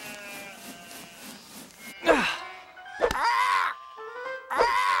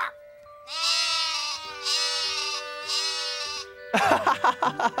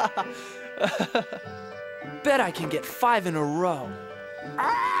 Bet I can get 5 in a row.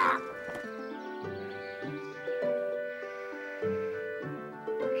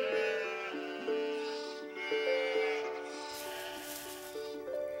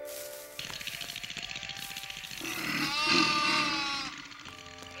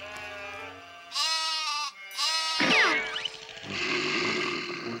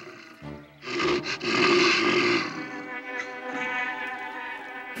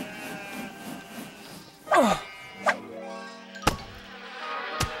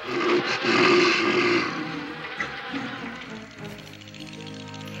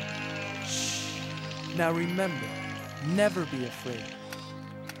 Now remember, never be afraid.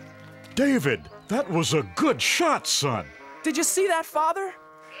 David, that was a good shot, son. Did you see that, Father?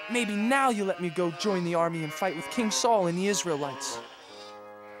 Maybe now you let me go join the army and fight with King Saul and the Israelites.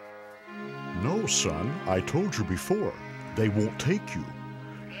 No, son, I told you before. They won't take you.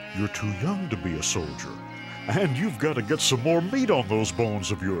 You're too young to be a soldier. And you've got to get some more meat on those bones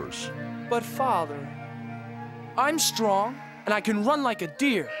of yours. But Father, I'm strong and I can run like a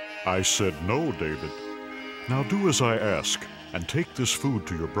deer. I said no, David. Now do as I ask and take this food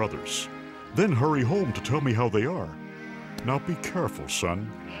to your brothers. Then hurry home to tell me how they are. Now be careful,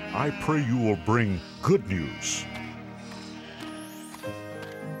 son. I pray you will bring good news.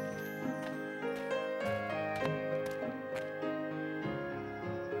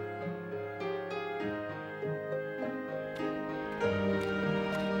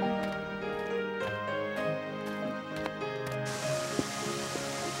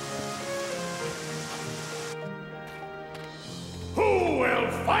 Who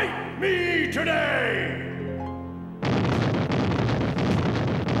will fight me today?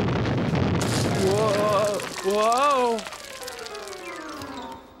 Whoa! Whoa!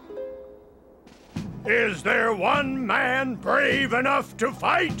 Is there one man brave enough to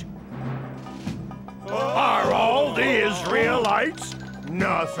fight? Are all the Israelites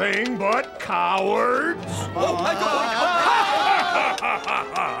nothing but cowards? Oh my God!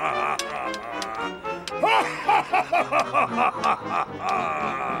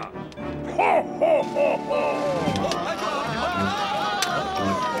 Ho, ho, ho, ho!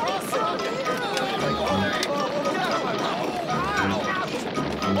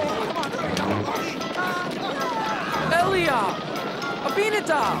 Eliab!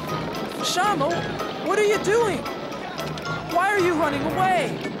 Abinadab! Shama, what are you doing? Why are you running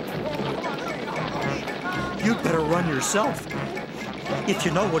away? You'd better run yourself. If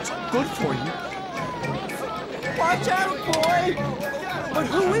you know what's good for you. Watch out, boy! But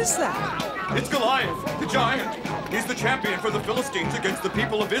who is that? It's Goliath, the giant. He's the champion for the Philistines against the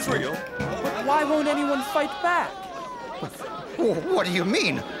people of Israel. But why won't anyone fight back? What do you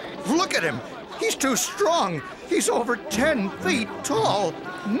mean? Look at him. He's too strong. He's over 10 feet tall.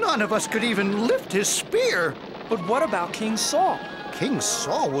 None of us could even lift his spear. But what about King Saul? King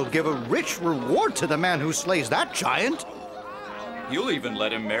Saul will give a rich reward to the man who slays that giant. He'll even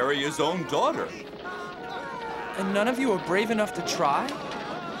let him marry his own daughter. And none of you are brave enough to try?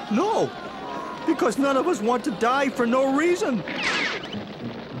 No, because none of us want to die for no reason.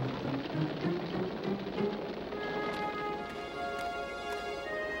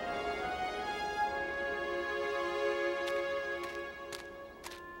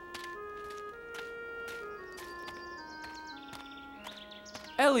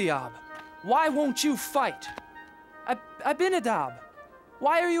 Eliab, why won't you fight? Abinadab,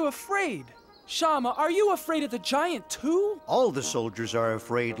 why are you afraid? Shama, are you afraid of the giant too? All the soldiers are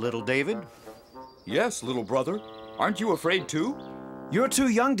afraid, little David. Yes, little brother. Aren't you afraid too? You're too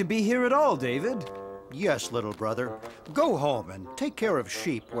young to be here at all, David. Yes, little brother. Go home and take care of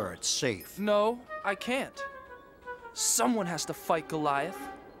sheep where it's safe. No, I can't. Someone has to fight Goliath.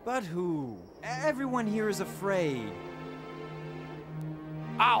 But who? Everyone here is afraid.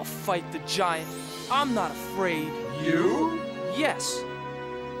 I'll fight the giant. I'm not afraid. You? Yes.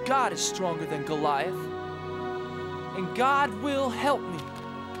 God is stronger than Goliath. And God will help me.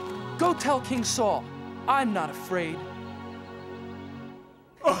 Go tell King Saul, I'm not afraid.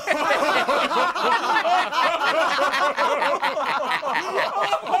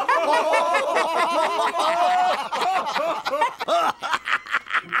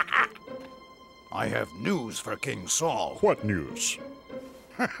 I have news for King Saul. What news?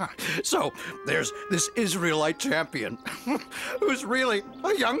 So, there's this Israelite champion who's really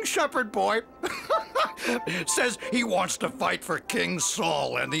a young shepherd boy. Says he wants to fight for King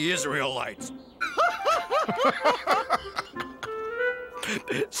Saul and the Israelites.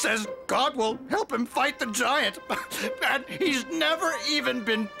 Says God will help him fight the giant. And he's never even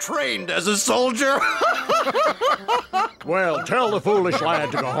been trained as a soldier. Well, tell the foolish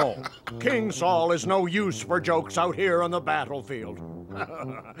lad to go home. King Saul is no use for jokes out here on the battlefield.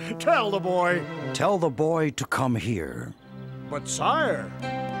 Tell the boy. Tell the boy to come here. But sire...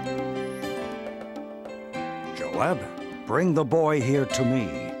 Joab, bring the boy here to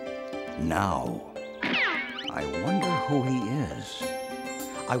me. Now. I wonder who he is.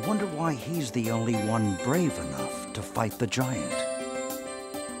 I wonder why he's the only one brave enough to fight the giant.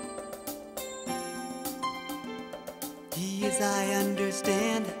 He is, I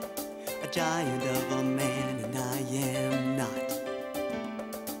understand, a giant of a man, and I am not.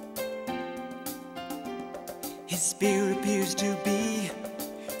 His spear appears to be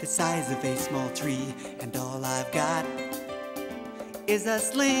the size of a small tree, and all I've got is a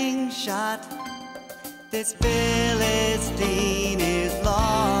slingshot. This Philistine is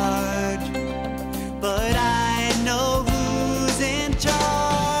large, but I know who's in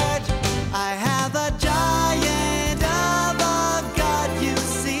charge. I have a giant of a God, you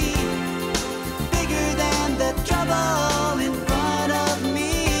see, bigger than the trouble in front of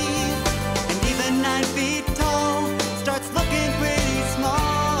me. And even 9 feet tall starts looking pretty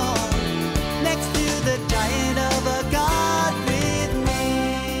small next to the giant of a God with me.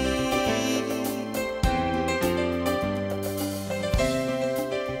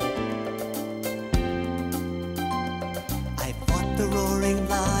 I fought the roaring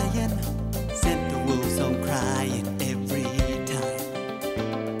lion, sent the wolves home crying every time.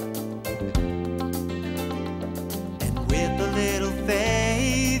 And with a little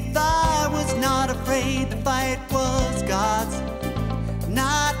faith, I was not afraid. The fight was God's,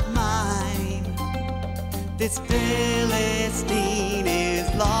 not mine. This Philistine is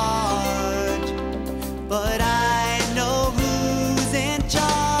large, but I know who's in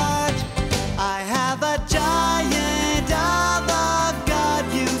charge. I have a giant of a God,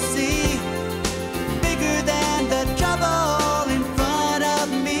 you see, bigger than the trouble in front of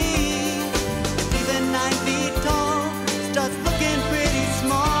me. Even 9 feet tall starts looking pretty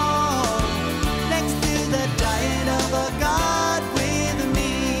small next to the giant of a God with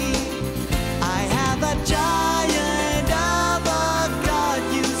me. I have a giant of a God,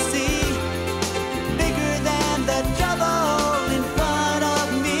 you see, bigger than the trouble in front of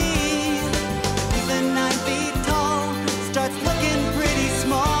me. Even 9 feet tall starts looking pretty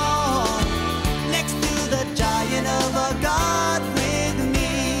small next to the giant of a God with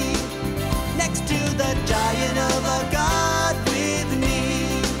me. Next to the giant of a God with me.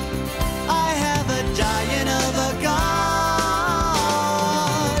 I have a giant of a God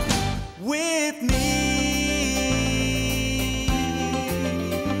with me.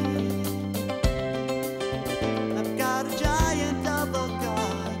 I've got a giant of a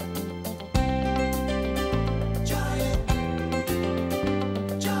God. Giant,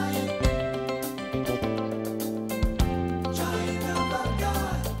 giant, giant of a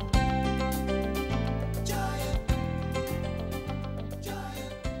God. Giant,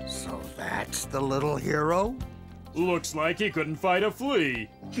 giant. So that's the little hero? Looks like he couldn't fight a flea.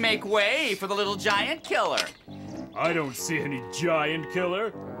 Make way for the little giant killer. I don't see any giant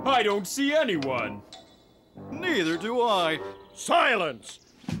killer. I don't see anyone. Neither do I. Silence!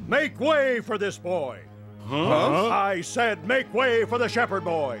 Make way for this boy. Huh? I said make way for the shepherd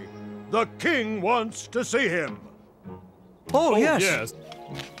boy. The king wants to see him. Oh, yes. Yes.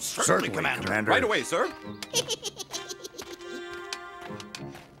 Certainly, Commander. Right away, sir.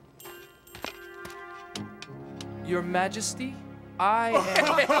 Your Majesty, I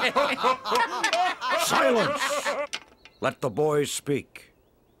Silence! Let the boy speak.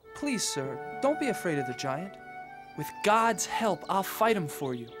 Please, sir, don't be afraid of the giant. With God's help, I'll fight him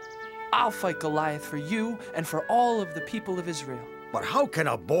for you. I'll fight Goliath for you and for all of the people of Israel. But how can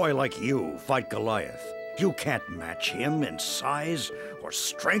a boy like you fight Goliath? You can't match him in size or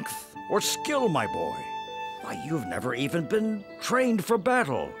strength or skill, my boy. Why, you've never even been trained for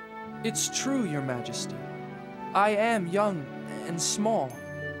battle. It's true, Your Majesty. I am young and small.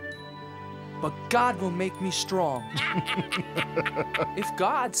 But God will make me strong. If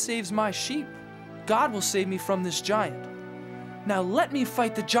God saves my sheep, God will save me from this giant. Now let me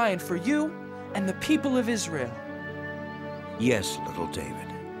fight the giant for you and the people of Israel. Yes, little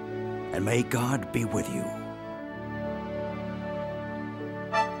David. And may God be with you.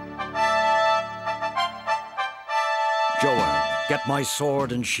 Joab, get my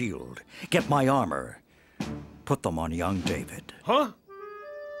sword and shield. Get my armor. Put them on young David. Huh?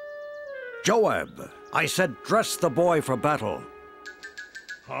 Joab, I said dress the boy for battle.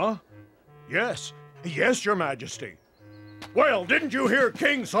 Huh? Yes. Yes, Your Majesty. Well, didn't you hear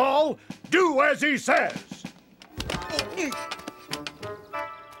King Saul? Do as he says.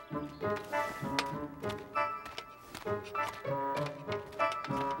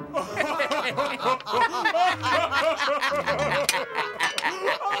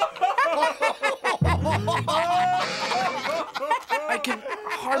 I can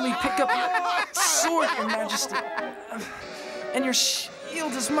hardly pick up your sword, Your Majesty. And your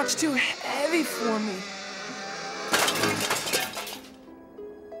shield is much too heavy for me.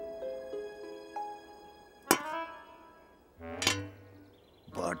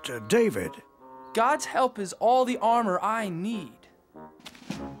 But, David... God's help is all the armor I need.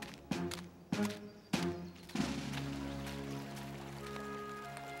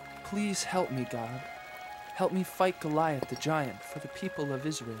 Please help me, God. Help me fight Goliath the giant for the people of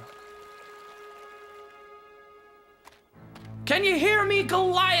Israel. Can you hear me,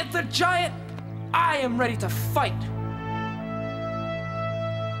 Goliath the giant? I am ready to fight.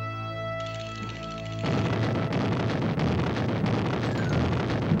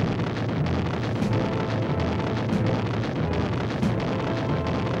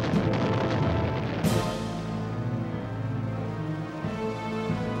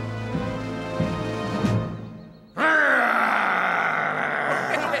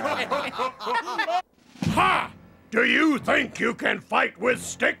 Ha! Do you think you can fight with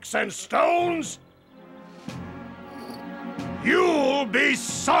sticks and stones? You'll be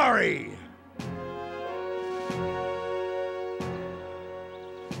sorry!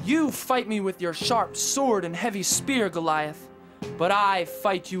 You fight me with your sharp sword and heavy spear, Goliath, but I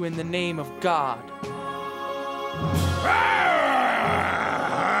fight you in the name of God.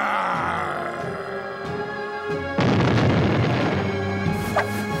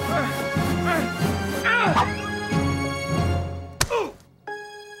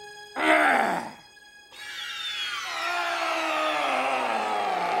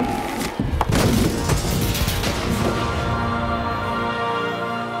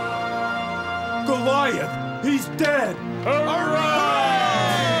 Goliath! He's dead!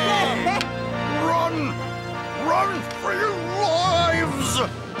 Run! Run for your lives!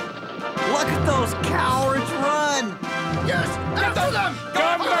 Look at those cowards run! Yes! After them!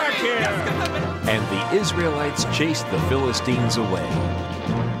 Come back here! And the Israelites chased the Philistines away.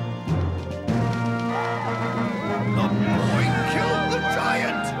 The boy killed the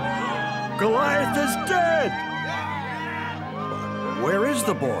giant! Goliath is dead! Where is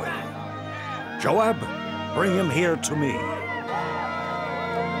the boy? Joab, bring him here to me.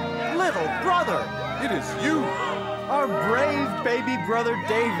 Little brother! It is you! Our brave baby brother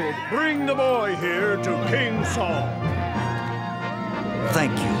David. Bring the boy here to King Saul.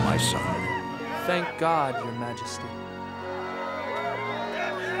 Thank you, my son. Thank God, Your Majesty.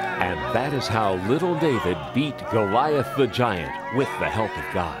 And that is how little David beat Goliath the giant with the help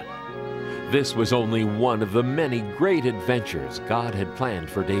of God. This was only one of the many great adventures God had planned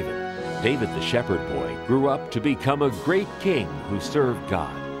for David. David the shepherd boy grew up to become a great king who served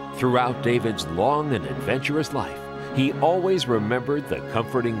God. Throughout David's long and adventurous life, he always remembered the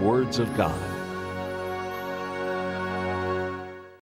comforting words of God.